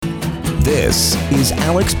This is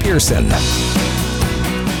Alex Pearson.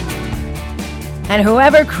 And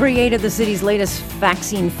whoever created the city's latest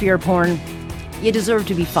vaccine fear porn, you deserve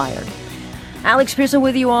to be fired. Alex Pearson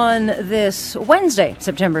with you on this Wednesday,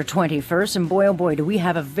 September 21st. And boy, oh boy, do we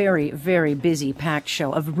have a very, very busy, packed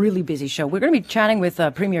show, a really busy show. We're going to be chatting with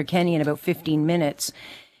Premier Kenney in about 15 minutes.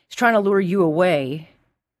 He's trying to lure you away.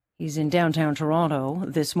 He's in downtown Toronto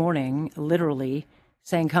this morning, literally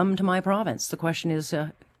saying, come to my province. The question is,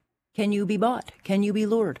 can you be bought? Can you be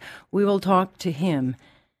lured? We will talk to him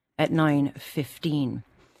at 9:15.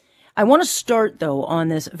 I want to start, though, on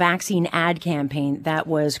this vaccine ad campaign that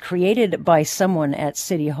was created by someone at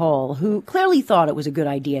City Hall who clearly thought it was a good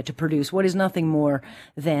idea to produce what is nothing more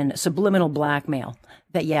than subliminal blackmail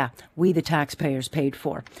that, yeah, we the taxpayers paid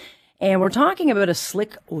for. And we're talking about a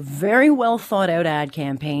slick, very well thought out ad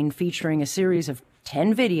campaign featuring a series of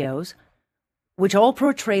 10 videos which all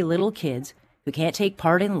portray little kids who can't take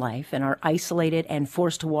part in life and are isolated and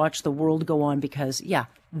forced to watch the world go on because, yeah,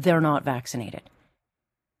 they're not vaccinated.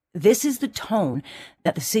 This is the tone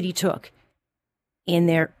that the city took in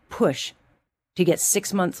their push to get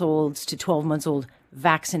 6-month-olds to 12-month-old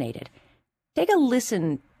vaccinated. Take a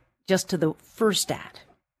listen just to the first ad.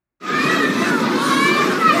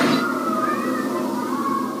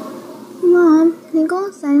 Mom, can I go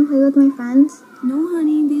outside and play with my friends? No,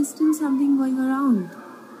 honey, there's still something going around.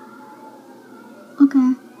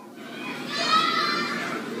 Okay.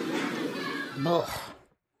 Ugh.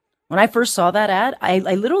 When I first saw that ad, I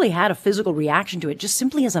literally had a physical reaction to it, just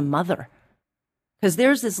simply as a mother. Because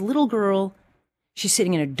there's this little girl, she's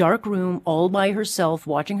sitting in a dark room all by herself,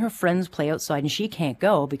 watching her friends play outside, and she can't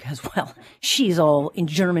go because, well, she's all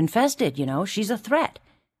germ-infested, you know? She's a threat.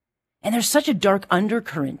 And there's such a dark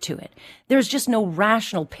undercurrent to it. There's just no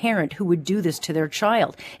rational parent who would do this to their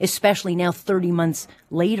child, especially now 30 months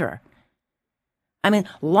later. I mean,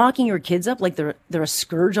 locking your kids up like they're a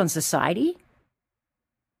scourge on society?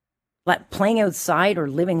 Like playing outside or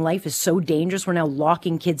living life is so dangerous, we're now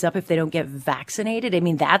locking kids up if they don't get vaccinated? I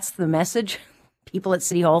mean, that's the message people at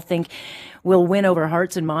City Hall think will win over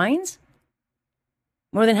hearts and minds?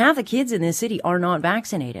 More than half the kids in this city are not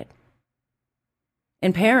vaccinated.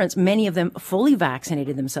 And parents, many of them fully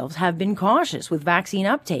vaccinated themselves, have been cautious with vaccine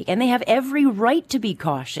uptake, and they have every right to be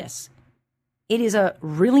cautious. It is a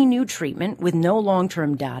really new treatment with no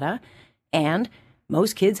long-term data, and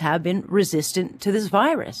most kids have been resistant to this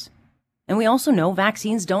virus. And we also know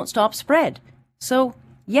vaccines don't stop spread. So,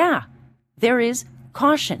 yeah, there is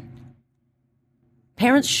caution.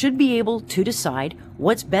 Parents should be able to decide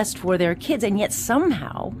what's best for their kids, and yet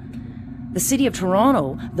somehow the City of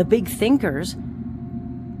Toronto, the big thinkers,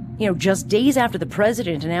 just days after the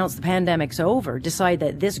president announced the pandemic's over, decide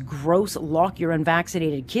that this gross lock your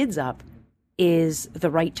unvaccinated kids up is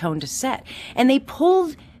the right tone to set. And they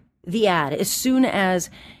pulled the ad as soon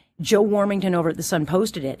as Joe Warmington over at The Sun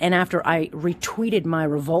posted it, and after I retweeted my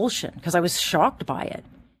revulsion, because I was shocked by it.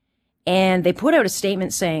 And they put out a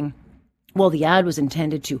statement saying, well, the ad was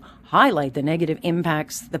intended to highlight the negative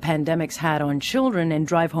impacts the pandemic's had on children and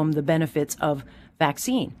drive home the benefits of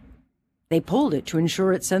vaccine. They pulled it to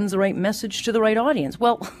ensure it sends the right message to the right audience.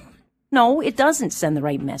 Well, no, it doesn't send the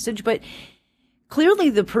right message, but clearly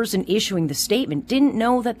the person issuing the statement didn't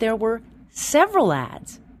know that there were several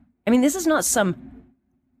ads. I mean, this is not some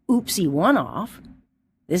oopsie one-off.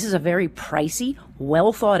 This is a very pricey,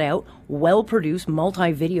 well-thought-out, well-produced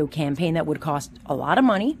multi-video campaign that would cost a lot of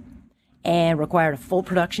money and required a full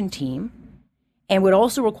production team and would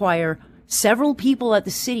also require several people at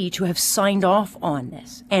the city to have signed off on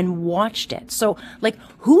this and watched it. So,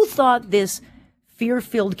 who thought this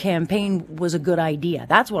fear-filled campaign was a good idea?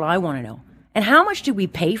 That's what I want to know. And how much did we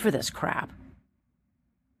pay for this crap?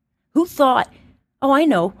 Who thought, oh, I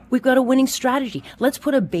know, we've got a winning strategy. Let's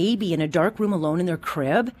put a baby in a dark room alone in their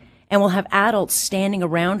crib, and we'll have adults standing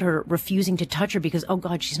around her refusing to touch her because, oh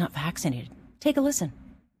God, she's not vaccinated. Take a listen.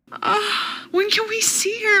 When can we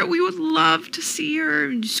see her? We would love to see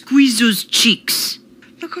her. Squeeze those cheeks.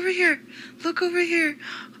 Look over here. Look over here.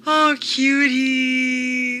 Oh,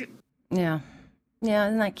 cutie. Yeah,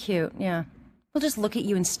 isn't that cute? Yeah. We'll just look at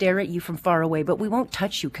you and stare at you from far away, but we won't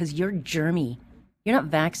touch you because you're germy. You're not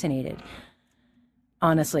vaccinated.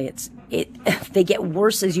 Honestly, they get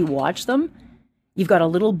worse as you watch them. You've got a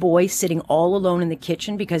little boy sitting all alone in the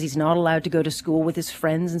kitchen because he's not allowed to go to school with his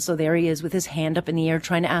friends. And so there he is with his hand up in the air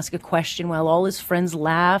trying to ask a question while all his friends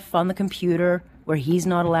laugh on the computer where he's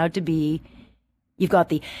not allowed to be. You've got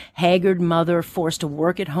the haggard mother forced to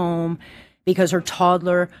work at home because her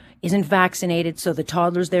toddler isn't vaccinated. So the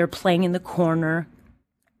toddler's there playing in the corner.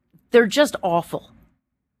 They're just awful.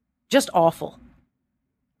 Just awful.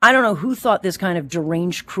 I don't know who thought this kind of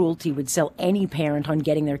deranged cruelty would sell any parent on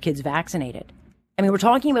getting their kids vaccinated. I mean, we're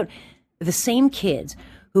talking about the same kids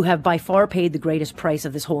who have by far paid the greatest price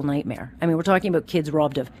of this whole nightmare. I mean, we're talking about kids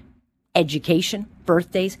robbed of education,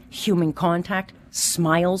 birthdays, human contact,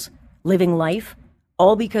 smiles, living life,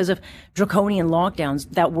 all because of draconian lockdowns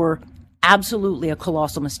that were absolutely a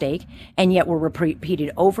colossal mistake, and yet were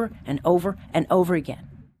repeated over and over and over again.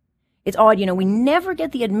 It's odd, we never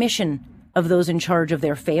get the admission of those in charge of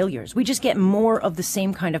their failures. We just get more of the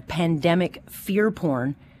same kind of pandemic fear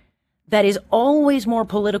porn that is always more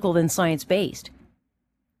political than science-based,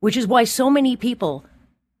 which is why so many people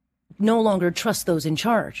no longer trust those in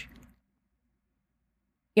charge.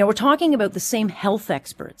 We're talking about the same health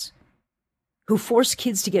experts who force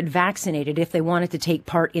kids to get vaccinated if they wanted to take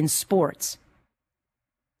part in sports.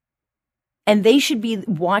 And they should be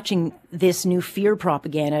watching this new fear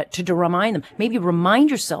propaganda to remind them, maybe remind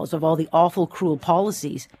yourselves of all the awful, cruel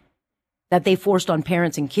policies that they forced on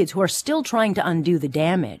parents and kids who are still trying to undo the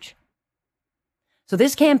damage. So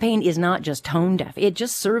this campaign is not just tone deaf. It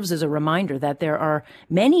just serves as a reminder that there are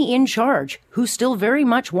many in charge who still very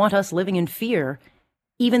much want us living in fear,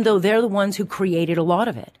 even though they're the ones who created a lot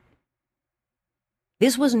of it.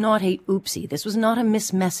 This was not a oopsie. This was not a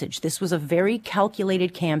mismessage. This was a very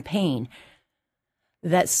calculated campaign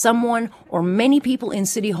that someone or many people in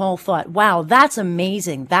City Hall thought, wow, that's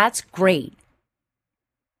amazing. That's great.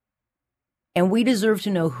 And we deserve to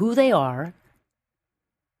know who they are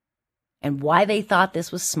and why they thought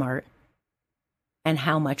this was smart and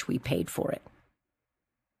how much we paid for it.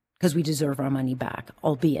 Because we deserve our money back,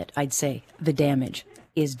 albeit I'd say the damage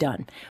is done.